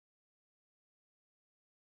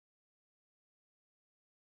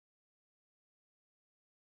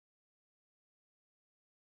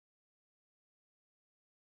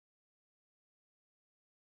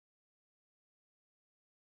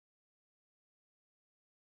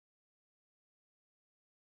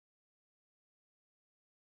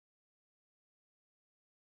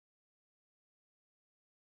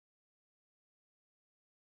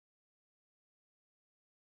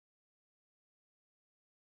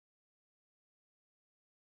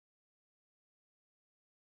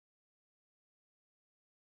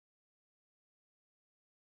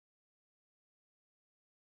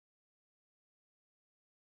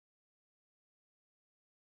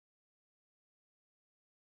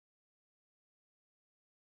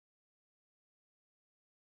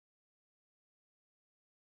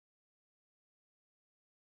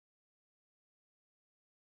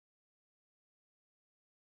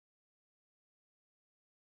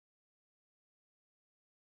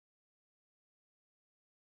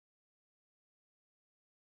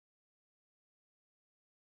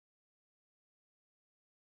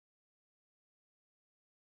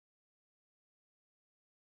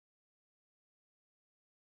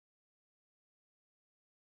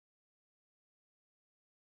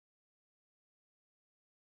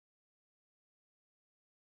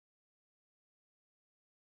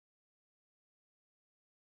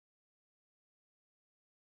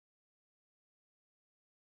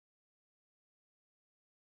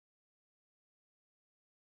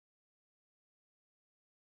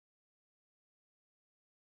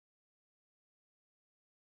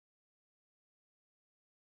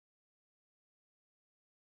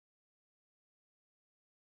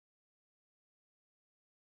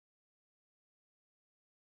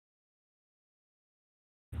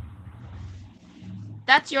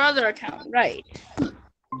that's your other account, right?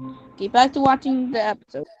 Get back to watching the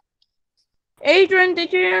episode. Adrian,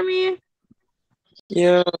 did you hear me?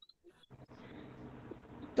 Yeah.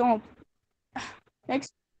 Don't.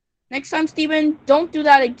 Next time, Steven, don't do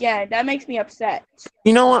that again. That makes me upset.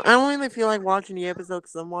 You know what? I don't really feel like watching the episode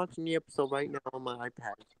because I'm watching the episode right now on my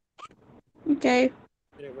iPad. Okay.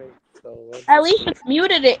 Anyway, so At least it's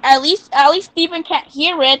muted it. At least Steven can't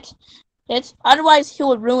hear it. Otherwise he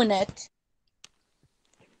would ruin it.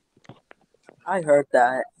 I heard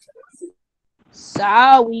that.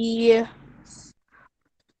 Sorry.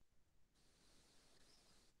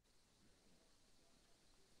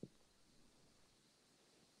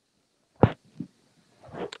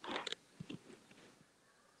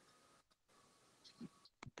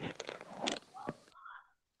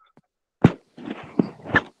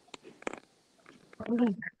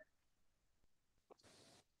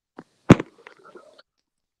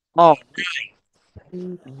 Oh.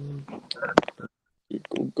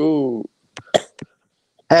 Go.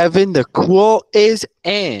 Evan, the quote is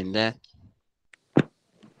in.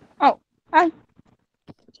 Oh, hi.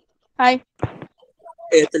 Hi.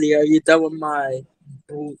 Italy, are you done with my?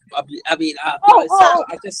 I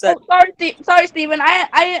just said. Sorry, Steven. How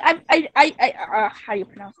do you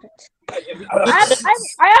pronounce it?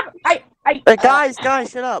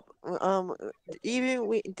 Guys, shut up.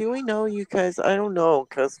 Do we know you? Cause I don't know.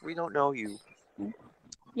 Cause we don't know you.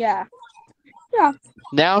 Yeah.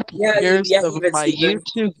 Now here's even my Steven.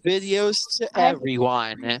 YouTube videos to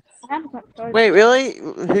everyone. Wait, really?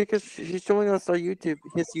 Because he's showing us his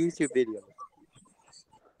YouTube video.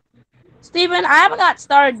 Steven, I haven't got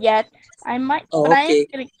started yet. I might, Oh, but okay.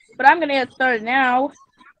 I'm gonna get started now.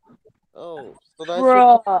 Oh, so that's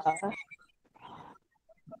Bruh.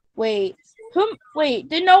 Wait. Wait,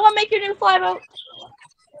 did no one make your new flyboat?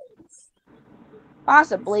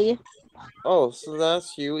 Possibly. Oh, so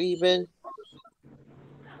that's you, even.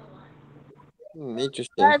 Interesting.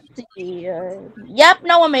 Let's see. Yep,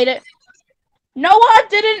 no one made it. Noah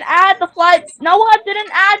didn't add your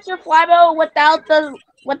flyboat without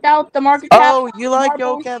the market cap. Oh, you like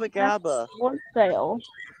Yo marbles Gabba Gabba? for sale.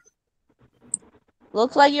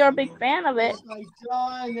 Looks like you're a big fan of it.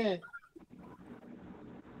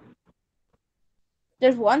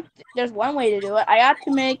 There's one way to do it. I have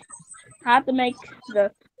to make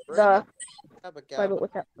the flyboat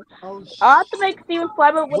without. I have to make Steven's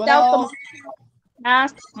flyboat without the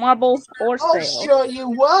mask marble for sale. I'll show you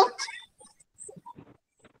what.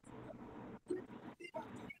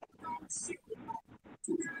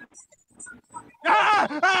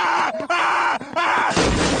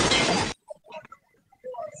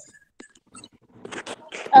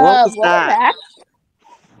 What was What that?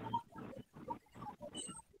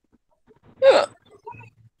 that?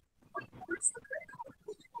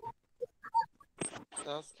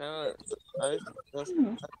 That's kind of.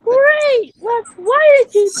 Great! Why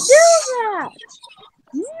did you do that?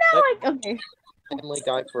 No, okay. Family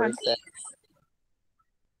Guy for a sec.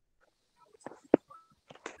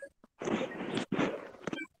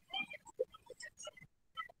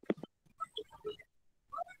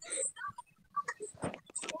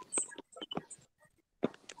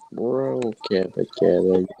 Bro, Gabba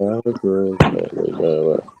Gabba Gabba Gabba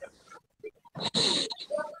Gabba.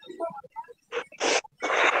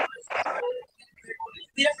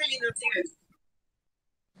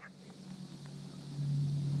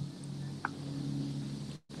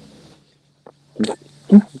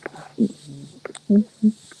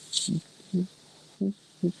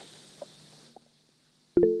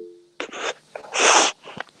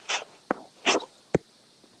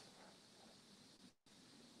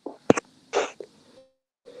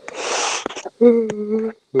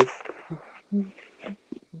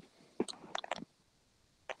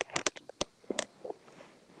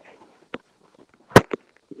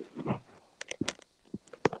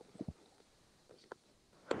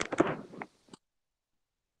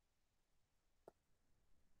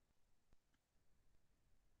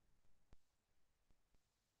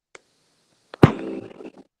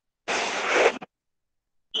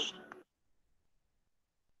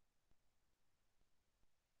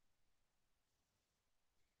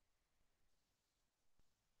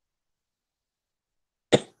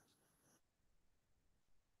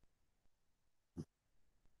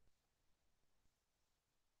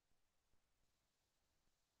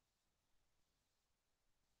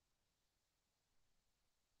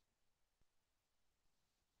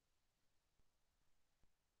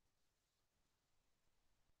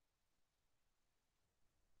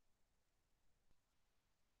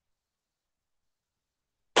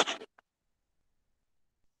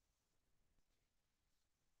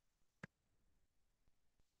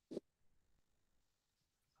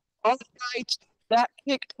 Alright, that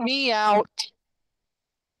kicked me out.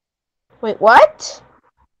 Wait, what?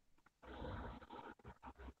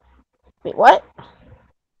 Wait, what?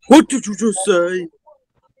 What did you just say?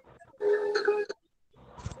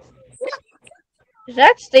 Is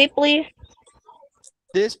that Stapley?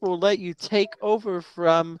 This will let you take over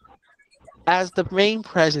from as the main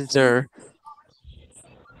presenter.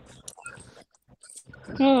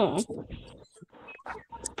 Hmm.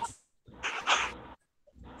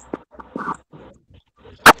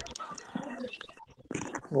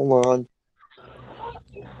 Hold on.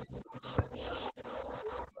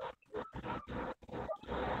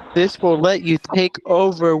 This will let you take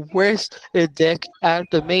over with the deck as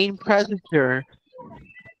the main presenter.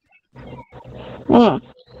 Hmm.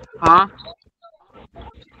 Huh?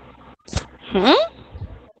 Hmm?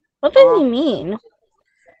 What does he mean?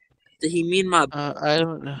 Did he mean my? I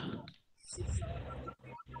don't know.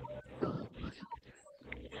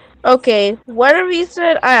 Okay, whatever he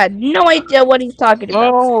said, I had no idea what he's talking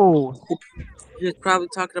about. Oh, He was probably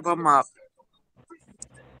talking about my.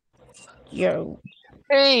 Yo,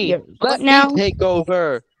 hey, what let me now? take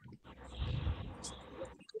over.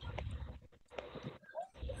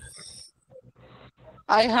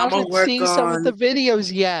 I I'ma haven't work seen some of the on.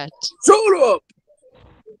 videos yet. Shut up!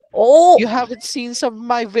 Oh, You haven't seen some of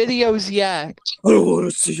my videos yet. I don't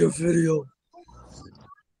want to see your video.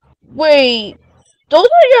 wait. Those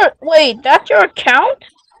are your. Wait, that's your account?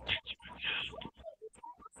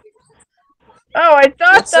 Oh, I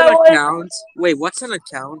thought What's an that was. account? Wait, what's an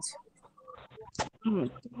account? Oh,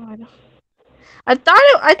 God. I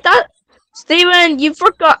thought. Steven, you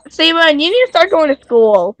forgot. Steven, you need to start going to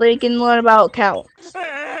school so you can learn about counts.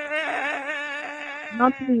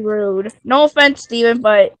 Not to be rude. No offense, Steven,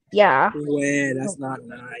 but yeah. Wait, that's not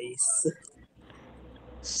nice. Hey,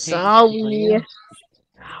 Sorry.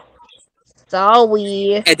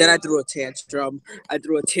 Sorry. And then I threw a tantrum. I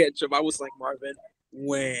was like, Marvin,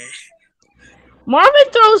 when?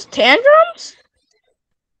 Marvin throws tantrums?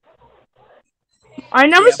 I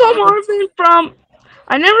never Yeah, saw Marvin.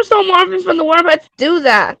 Marvin from the Warner Pets do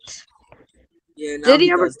that. Yeah, now Did he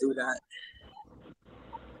he ever? does do that.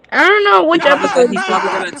 I don't know which episode. He's probably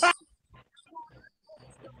gonna.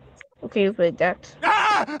 Okay, you played that.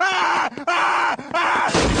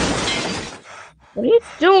 What are you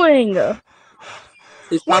doing?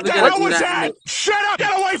 He's What probably the gonna hell do was that. that? Shut up!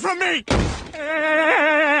 Get away from me!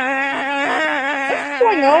 What's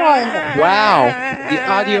going on? wow, the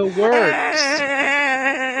audio works.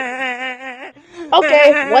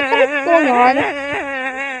 Okay, what the heck's going on?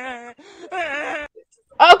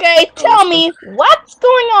 Okay, Oh, tell me what's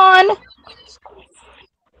going on.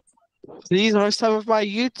 These are some of my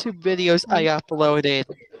YouTube videos I uploaded.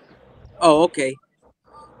 oh, okay.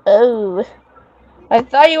 Oh, I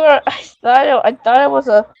thought you were. I thought it was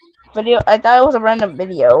a video. I thought it was a random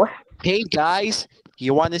video. Hey guys,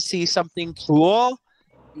 you want to see something cool?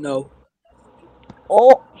 No.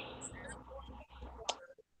 Oh,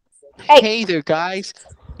 hey, Hey there guys,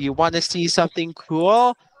 you want to see something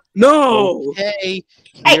cool? No. Okay,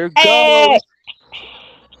 hey, here hey! goes.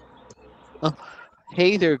 Uh,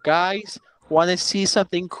 Hey there guys, want to see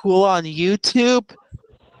something cool on YouTube?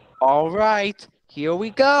 Alright, here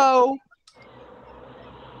we go.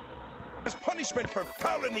 As punishment for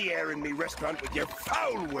fouling the air in me restaurant with your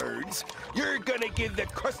foul words, you're gonna give the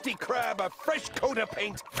crusty crab a fresh coat of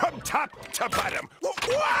paint from top to bottom.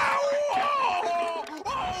 Wow!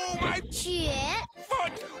 Oh my Shit.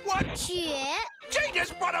 foot! What? Shit. She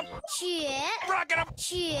just brought a Shit. rocket up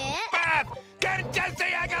Shit. bath! Can't you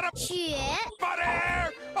see I got a Shit.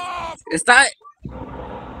 butter? Oh! Is that?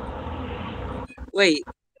 Wait,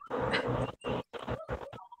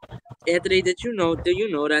 Anthony, did you know? Do you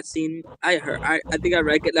know that scene? I heard. I think I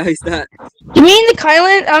recognized that. You mean the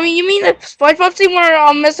Kylan? I mean, you mean the SpongeBob scene where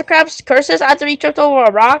Mr. Krabs curses after he tripped over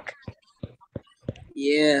a rock?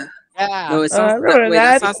 Yeah. Yeah, No, it I sounds. remember Wait,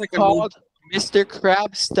 that that. sounds like a movie. called Mr.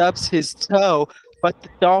 Krabs Stubs His Toe, but the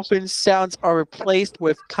dolphin sounds are replaced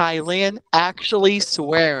with Kylan actually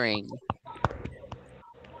swearing.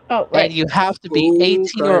 Oh, And right. you have to be Ooh,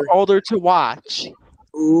 18 or Kylan. older to watch.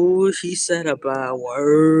 Ooh, she said a bad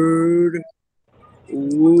word.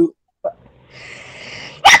 Ooh.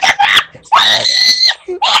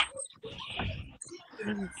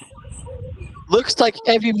 Looks like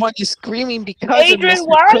everyone is screaming because Adrian, of Mr.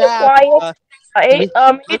 why are you Krabs. quiet?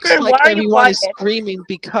 Looks Adrian, like why are you everyone quiet? is screaming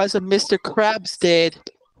because of Mr. Krabs did.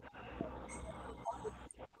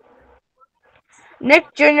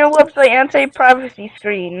 Nick Jr. website anti-privacy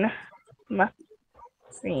screen.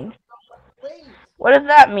 Screen. What does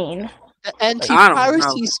that mean? The I don't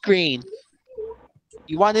know. anti-piracy screen.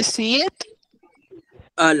 You want to see it?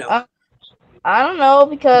 No. I don't know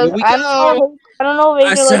because Here we I go. don't know if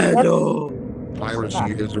I Adrian likes said no.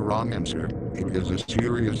 Piracy is the wrong answer. It is a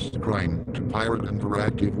serious crime to pirate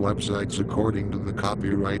interactive websites according to the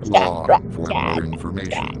copyright law. For more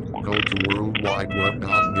information, go to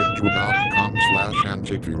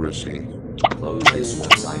worldwideweb.ninja.com/antiquiracy. Close this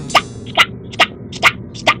website.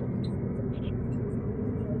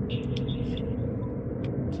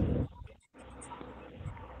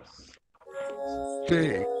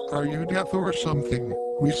 Hey, are you deaf or something?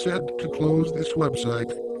 We said to close this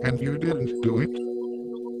website, and you didn't do it.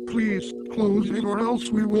 Please, close it or else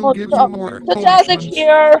we will give you more Fantastic's punishments.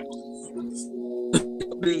 here.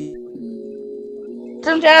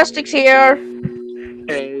 Fantastic's here.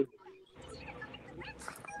 Hey.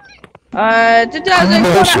 Fantastic.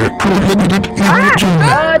 Unless prohibited illegal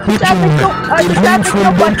Fantastic. No, Fantastic.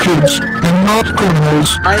 No questions, kids please. and not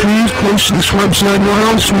criminals. Please close this website or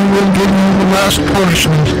else we will give you the last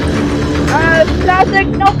punishment. Fantastic.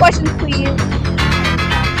 No questions, please.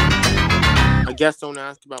 I guess don't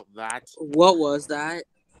ask about that. What was that?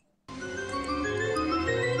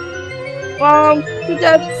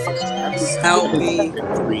 Fantastic. Help me.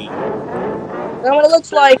 That's what it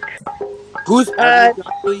looks like. Who's Evan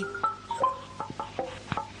exactly?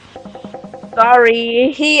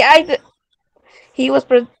 Sorry. He was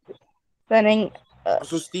presenting.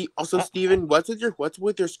 Also, Steven, what's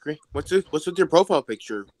with your screen? What's with your profile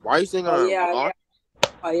picture? Why are you saying Oh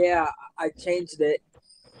yeah, I changed it.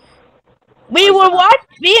 Me and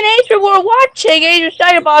Adrian were watching Adrian's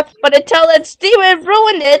Shiner Box, but until then, Steven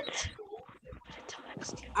ruined it.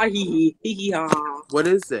 What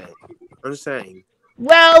is it? I'm just saying.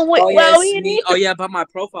 Well, Oh yeah, me it's and me. Adrian. Oh yeah, but my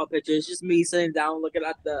profile picture is just me sitting down looking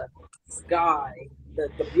at the sky, the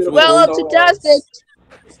beautiful stars.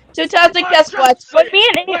 Fantastic. Guess what? When me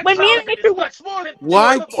and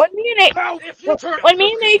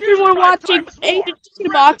Adrian were watching Adrian's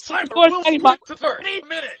Shiner Box,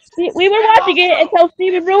 we were watching it until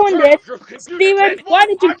Steven ruined it. Steven, why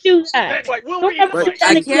did you do that? Don't ever But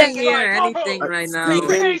pretend I again. can't hear anything right now.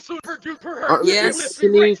 Steven, Yes.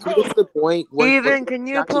 can you get to the point? Steven, can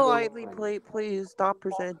you politely please stop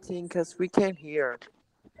presenting? Because we can't hear.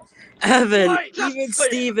 Evan, even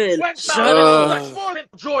Steven, shut up.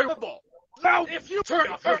 I'm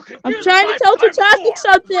trying to tell Fantastic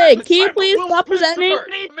something. Can you please stop presenting?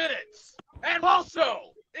 And also,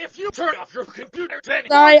 if you turn off your computer, then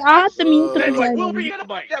Sorry, I have to mute the then presenting. we'll be in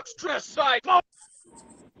my extra side.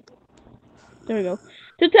 There we go.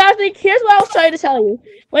 Fantastic. Here's what I was trying to tell you.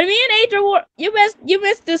 When me and Adrian were, you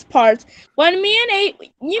missed this part. When me and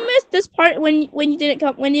you missed this part when you didn't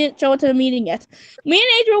show up to the meeting yet. Me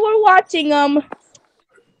and Adrian were watching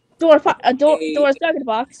Dora's Dragon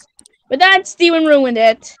Box, but then Steven ruined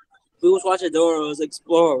it. We was watching Dora's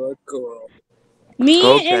Explorer, girl. Me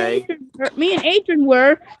and Adrian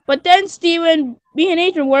were, but then Steven came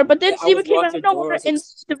out of nowhere and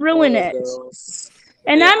to ruin it.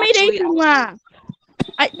 And that made Adrian laugh.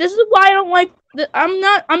 This is why I don't like.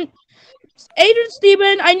 Adrian,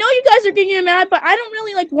 Steven, I know you guys are getting mad, but I don't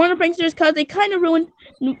really like Warner Pranksters because they kind of ruined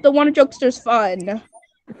the Warner Jokesters fun.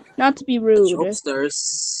 Not to be rude.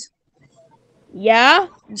 Jokesters. Yeah.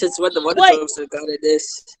 Since when the Warner Jokesters got in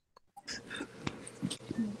this?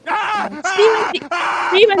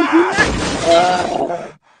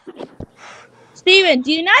 Steven,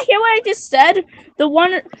 do you not hear what I just said?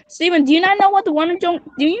 Steven, do you not know what the Warner Joke?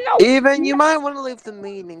 Do you know? Steven, you might want to leave the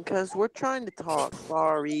meeting because we're trying to talk.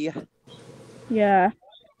 Sorry. Yeah.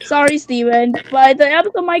 Sorry, Steven, but the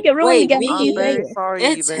episode might get ruined again. I'm very sorry,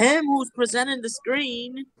 It's him who's presenting the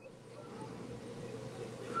screen.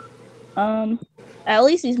 At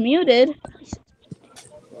least he's muted.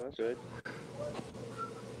 Well, that's good.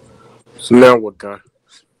 So now what, guy?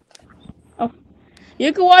 Oh,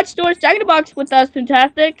 you can watch Dora's Dragon Box with us.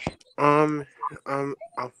 Fantastic. I'm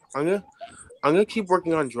gonna keep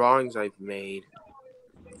working on drawings I've made.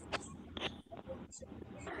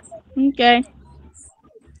 Okay.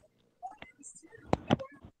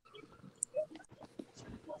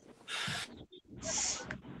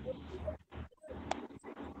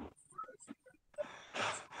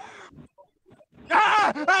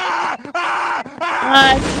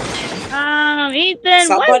 Ethan.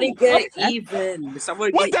 Somebody get even.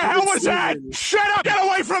 Somebody What get the hell even was that? Steven. Shut up! Get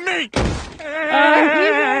away from me!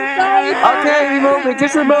 Okay, remove it.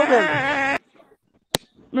 Just remove him.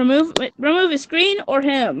 Remove his screen or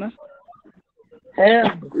him.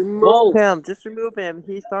 Remove him. Just remove him.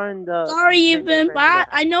 He's starting to. Sorry, Ethan, but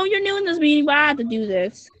I know you're new in this meeting, but I have to do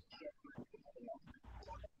this.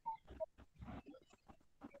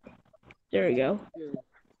 There we go.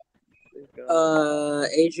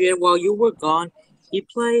 Adrian, while you were gone, He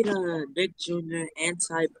played Nick Jr.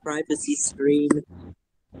 anti-privacy screen,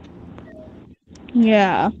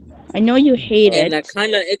 Yeah. I know you hate and it.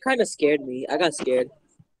 it kind of scared me. I got scared,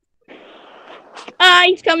 Ah,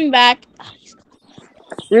 he's coming back.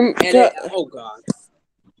 and oh god,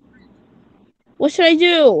 What should I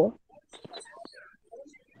do?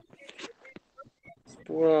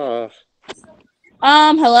 Bruh.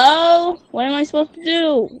 Hello? What am I supposed to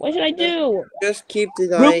do? What should I do? Just keep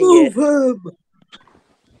denying it. remove him.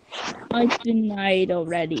 I denied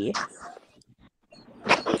already.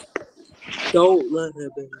 Don't let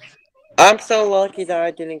him in. I'm so lucky that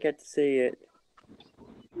I didn't get to see it.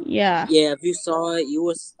 Yeah. Yeah, if you saw it, you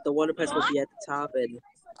was the one person supposed to be at the top, and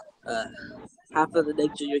half of the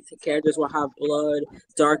Nick Jr. characters will have blood,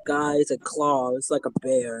 dark eyes, and claws like a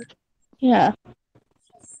bear. Yeah.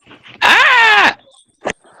 Ah!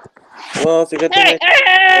 Well, it's a good Hey, thing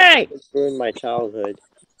I hey! ruined my childhood.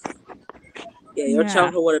 Yeah, your Yeah.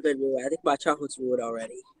 childhood would have been ruined. I think my childhood's ruined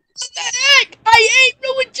already. What the heck? I ain't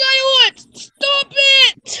ruined childhood! Stop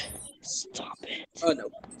it! Stop it. Oh no.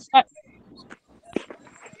 Stop.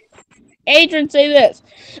 Adrian, say this.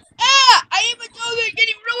 Ah! I ain't my childhood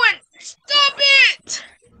getting ruined! Stop it!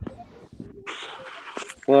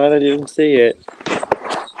 Well, I didn't see it.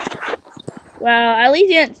 Well, at least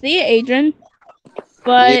you didn't see it, Adrian.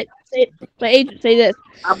 But, Adrian, say this.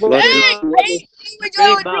 I'm Look, working Hey! on Wonder My Dream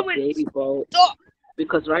childhood about ruined! Baby Boat Stop!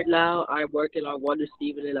 because right now I'm working on Wonder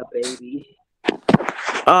Steven and a baby.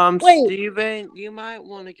 Wait. Steven, you might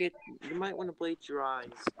want to bleach your eyes.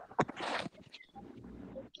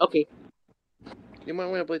 Okay. You might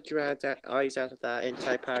want to bleach your eyes out of that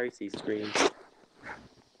anti-piracy screen.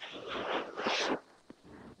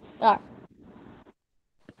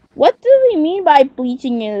 What does he mean by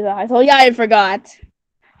bleaching his eyes? Oh yeah, I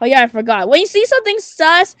forgot. When you see something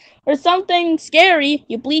sus or something scary,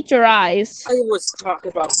 you bleach your eyes. I was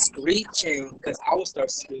talking about screeching because I will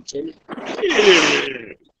start screeching.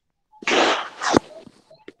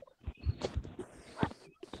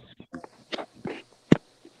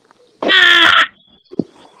 Ah!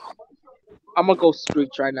 I'm gonna go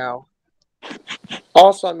screech right now.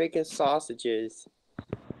 Also, I'm making sausages.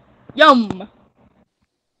 Yum.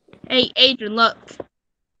 Hey, Adrian, look.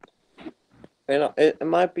 And it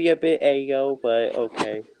might be a bit AO, but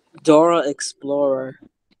okay. Dora Explorer.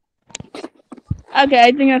 Okay,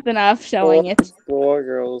 I think that's enough showing it. Explore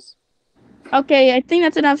girls. Okay, I think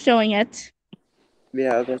that's enough showing it.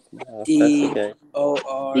 Yeah, that's enough. D That's okay. O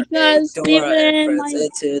R A. Because Dora Steven and friends might,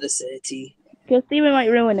 into the city. because Steven might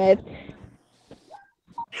ruin it.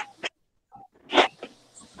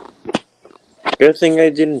 Good thing I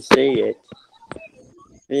didn't see it.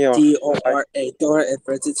 Yeah. DORA. Dora and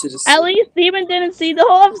friends into the city. At least Steven didn't see the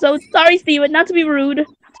whole episode. Sorry, Steven, not to be rude.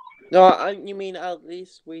 No, you mean at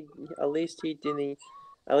least he didn't.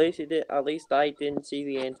 At least he did. At least I didn't see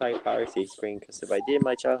the anti-piracy screen. Because if I did,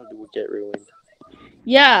 my childhood would get ruined.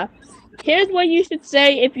 Yeah. Here's what you should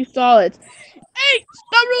say if you saw it. Hey,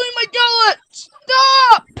 stop ruining my gullet!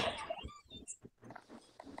 Stop!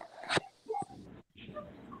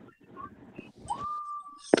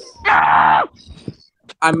 Ah!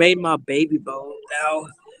 I made my baby boat. Now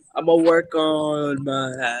I'm gonna work on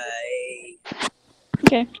my.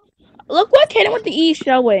 Okay. Look what Kaden with the E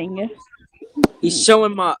showing. He's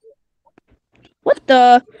showing my. What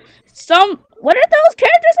the? What are those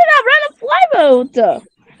characters in that random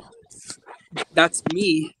flyboat? That's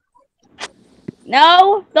me.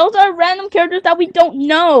 No, those are random characters that we don't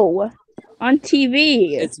know on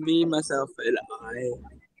TV. It's me, myself, and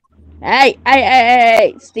I.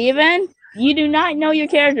 Hey, Steven, you do not know your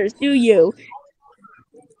characters, do you?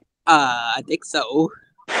 I think so.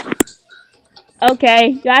 Okay,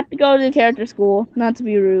 you have to go to the character school, not to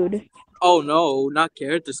be rude. Oh no, not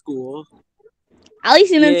character school. At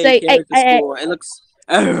least you didn't Yay, say, character hey. school. It looks.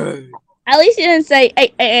 At least you didn't say,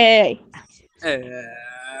 hey.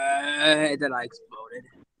 And then I exploded.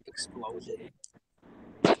 Explosion.